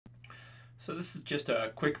So this is just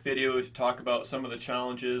a quick video to talk about some of the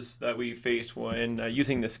challenges that we faced when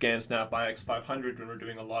using the ScanSnap IX 500 when we're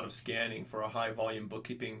doing a lot of scanning for a high volume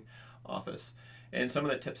bookkeeping office, and some of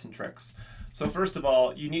the tips and tricks. So first of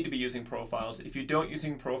all, you need to be using profiles. If you don't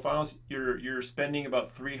using profiles, you're spending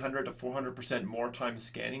about 300 to 400% more time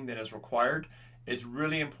scanning than is required. It's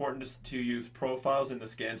really important to use profiles in the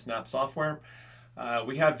ScanSnap software.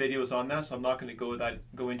 We have videos on that, so I'm not going to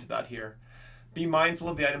go into that here. Be mindful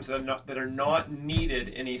of the items that are not needed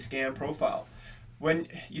in a scan profile. When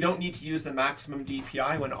you don't need to use the maximum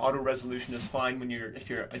DPI, when auto resolution is fine when if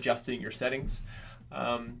you're adjusting your settings.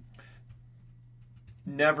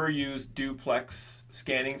 Never use duplex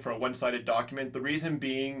scanning for a one-sided document. The reason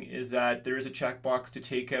being is that there is a checkbox to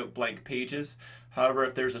take out blank pages. However,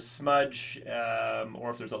 if there's a smudge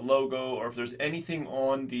or if there's a logo or if there's anything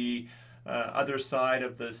on the other side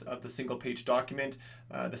of the single page document,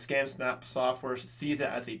 the ScanSnap software sees it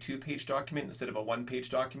as a two-page document instead of a one-page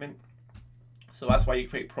document. So that's why you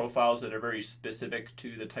create profiles that are very specific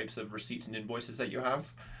to the types of receipts and invoices that you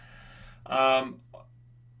have.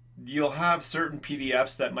 You'll have certain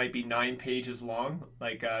PDFs that might be 9 pages long,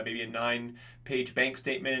 like maybe a 9-page bank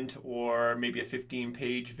statement or maybe a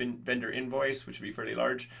 15-page vendor invoice, which would be fairly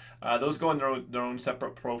large. Those go in their own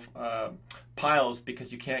separate piles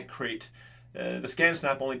because you can't create. The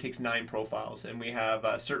ScanSnap only takes 9 profiles, and we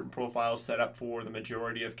have certain profiles set up for the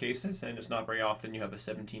majority of cases, and it's not very often you have a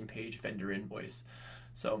 17-page vendor invoice.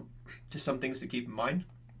 So just some things to keep in mind.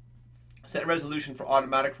 Set resolution for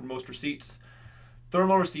automatic for most receipts.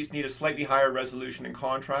 Thermal receipts need a slightly higher resolution and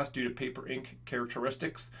contrast due to paper ink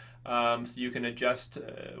characteristics. So you can adjust,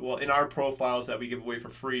 well, in our profiles that we give away for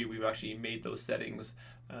free, we've actually made those settings,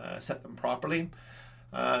 set them properly.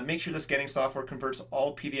 Make sure the scanning software converts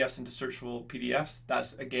all PDFs into searchable PDFs.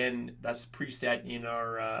 That's preset in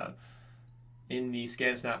our in the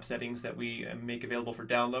ScanSnap settings that we make available for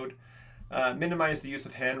download. Minimize the use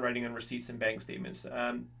of handwriting on receipts and bank statements.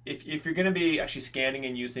 If you're going to be actually scanning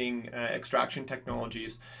and using extraction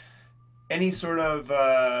technologies, any sort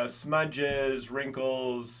of smudges,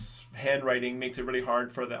 wrinkles, handwriting makes it really hard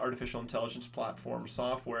for the artificial intelligence platform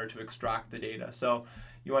software to extract the data. So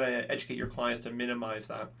you want to educate your clients to minimize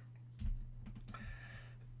that.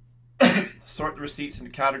 Sort the receipts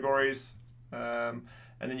into categories, and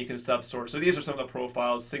then you can sub-sort. So these are some of the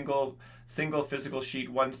profiles: single physical sheet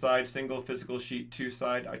one side, single physical sheet two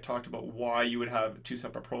side. I talked about why you would have 2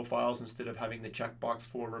 separate profiles instead of having the checkbox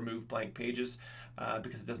for remove blank pages,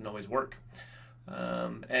 because it doesn't always work.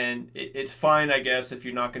 And it's fine, I guess, if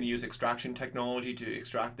you're not going to use extraction technology to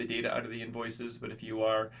extract the data out of the invoices, but if you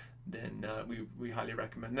are, then we highly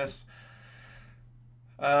recommend this.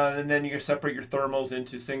 And then you separate your thermals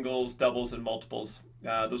into singles, doubles, and multiples.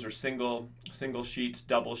 Those are single sheets,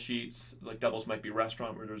 double sheets. Like doubles might be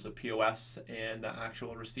restaurant where there's a POS and the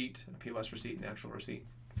actual receipt, a POS receipt and the actual receipt.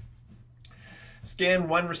 Scan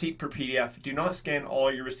 1 receipt per PDF. Do not scan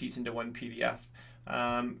all your receipts into one PDF.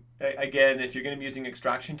 Again, if you're going to be using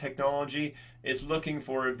extraction technology, it's looking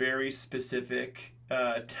for a very specific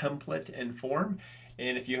template and form.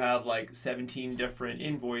 And if you have like 17 different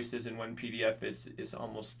invoices in one PDF,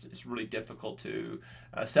 it's really difficult to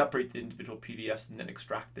separate the individual PDFs and then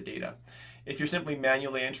extract the data. If you're simply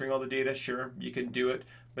manually entering all the data, sure, you can do it.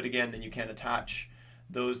 But again, then you can't attach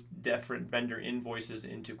those different vendor invoices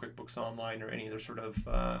into QuickBooks Online or any other sort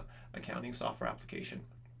of accounting software application.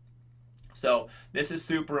 So this is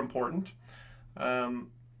super important.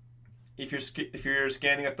 If you're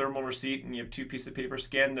scanning a thermal receipt and you have 2 pieces of paper,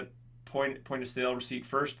 scan the point of sale receipt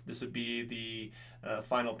first. This would be the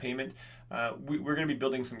final payment. We're going to be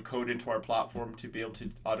building some code into our platform to be able to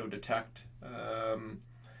auto detect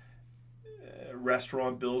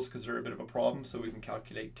restaurant bills because they're a bit of a problem, so we can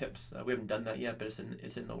calculate tips. We haven't done that yet, but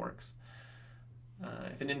it's in the works.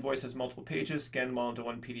 If an invoice has multiple pages, scan them all into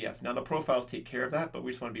one PDF. Now the profiles take care of that, but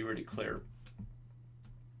we just want to be really clear.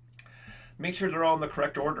 Make sure they're all in the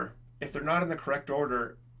correct order. If they're not in the correct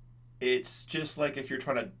order, it's just like if you're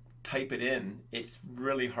trying to type it in, it's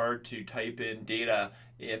really hard to type in data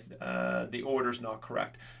if the order's not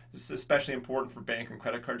correct. This is especially important for bank and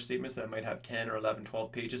credit card statements that might have 10 or 11,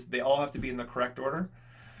 12 pages. They all have to be in the correct order.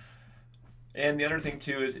 And the other thing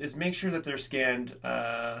too is make sure that they're scanned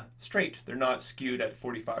straight. They're not skewed at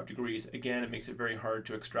 45 degrees. Again, it makes it very hard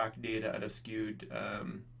to extract data out of skewed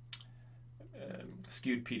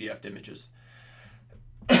PDF images.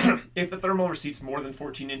 If the thermal receipt's more than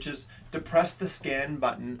 14 inches, depress the scan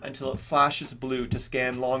button until it flashes blue to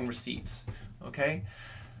scan long receipts. Okay?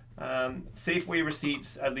 Safeway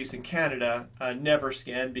receipts, at least in Canada, never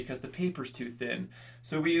scan because the paper's too thin.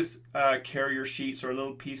 So we use carrier sheets or a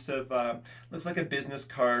little piece of, looks like a business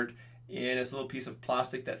card, and it's a little piece of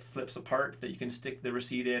plastic that flips apart that you can stick the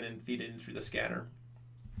receipt in and feed it in through the scanner.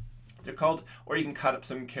 They're called, or you can cut up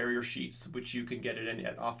some carrier sheets, which you can get it in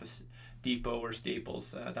at Office Depot or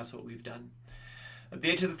Staples. That's what we've done. The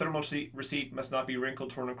edge of the thermal receipt must not be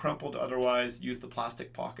wrinkled, torn, or crumpled, otherwise use the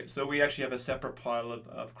plastic pocket. So we actually have a separate pile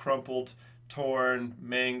of crumpled, torn,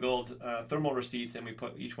 mangled thermal receipts, and we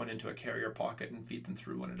put each one into a carrier pocket and feed them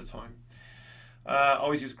through one at a time.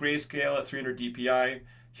 Always use grayscale at 300 dpi.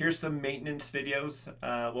 Here's some maintenance videos.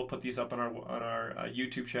 We'll put these up on our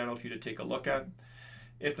YouTube channel for you to take a look at.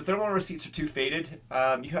 If the thermal receipts are too faded,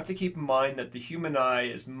 you have to keep in mind that the human eye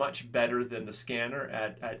is much better than the scanner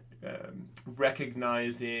at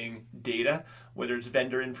recognizing data, whether it's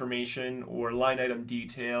vendor information or line item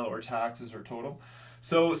detail or taxes or total.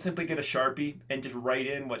 So simply get a Sharpie and just write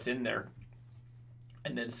in what's in there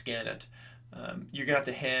and then scan it. You're gonna have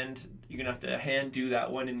to hand do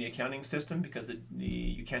that one in the accounting system because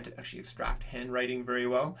you can't actually extract handwriting very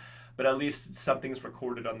well, but at least something's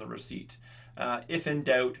recorded on the receipt. If in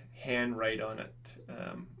doubt, handwrite on it.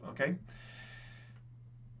 Okay.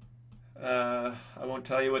 I won't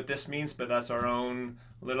tell you what this means, but that's our own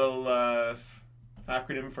little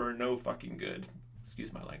acronym for no fucking good.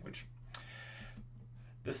 Excuse my language.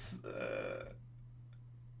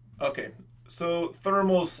 Okay. So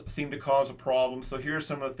thermals seem to cause a problem. So here's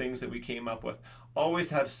some of the things that we came up with. Always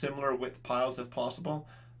have similar width piles if possible.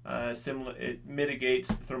 It mitigates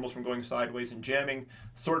the thermals from going sideways and jamming.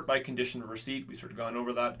 Sort by condition of receipt. We sort of gone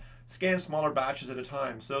over that. Scan smaller batches at a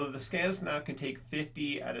time. So the ScanSnap can take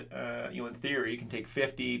 50 at in theory, can take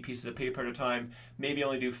 50 pieces of paper at a time. Maybe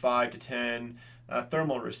only do 5 to 10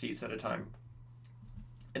 thermal receipts at a time.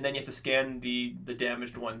 And then you have to scan the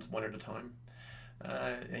damaged ones one at a time.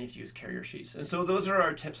 And you have to use carrier sheets. And so those are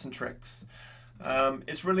our tips and tricks.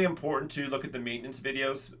 It's really important to look at the maintenance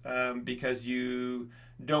videos because you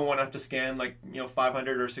don't want to have to scan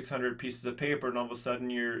 500 or 600 pieces of paper and all of a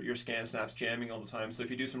sudden your ScanSnap's jamming all the time. So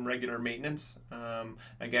if you do some regular maintenance,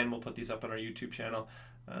 again, we'll put these up on our YouTube channel,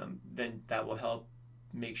 then that will help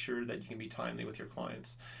make sure that you can be timely with your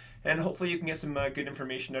clients. And hopefully you can get some good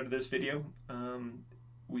information out of this video.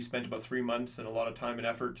 We spent about 3 months and a lot of time and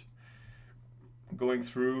effort going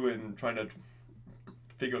through and trying to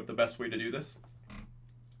figure out the best way to do this.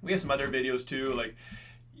 We have some other videos too,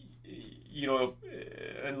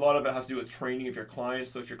 a lot of it has to do with training of your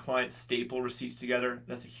clients. So if your clients staple receipts together,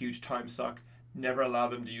 that's a huge time suck. Never allow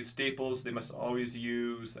them to use staples. They must always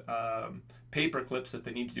use paper clips if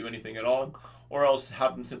they need to do anything at all, or else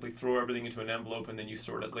have them simply throw everything into an envelope and then you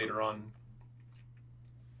sort it later on.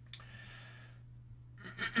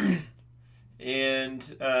 And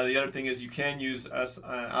the other thing is you can use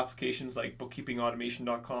applications like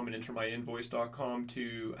bookkeepingautomation.com and entermyinvoice.com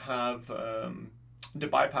to have to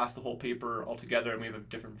bypass the whole paper altogether, and we have a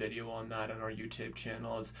different video on that on our YouTube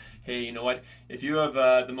channel. It's, hey, you know what, if you have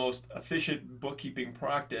the most efficient bookkeeping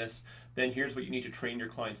practice, then here's what you need to train your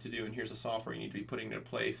clients to do, and here's the software you need to be putting into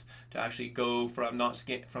place to actually go from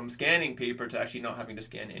from scanning paper to actually not having to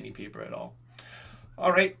scan any paper at all.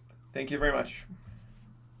 All right, thank you very much.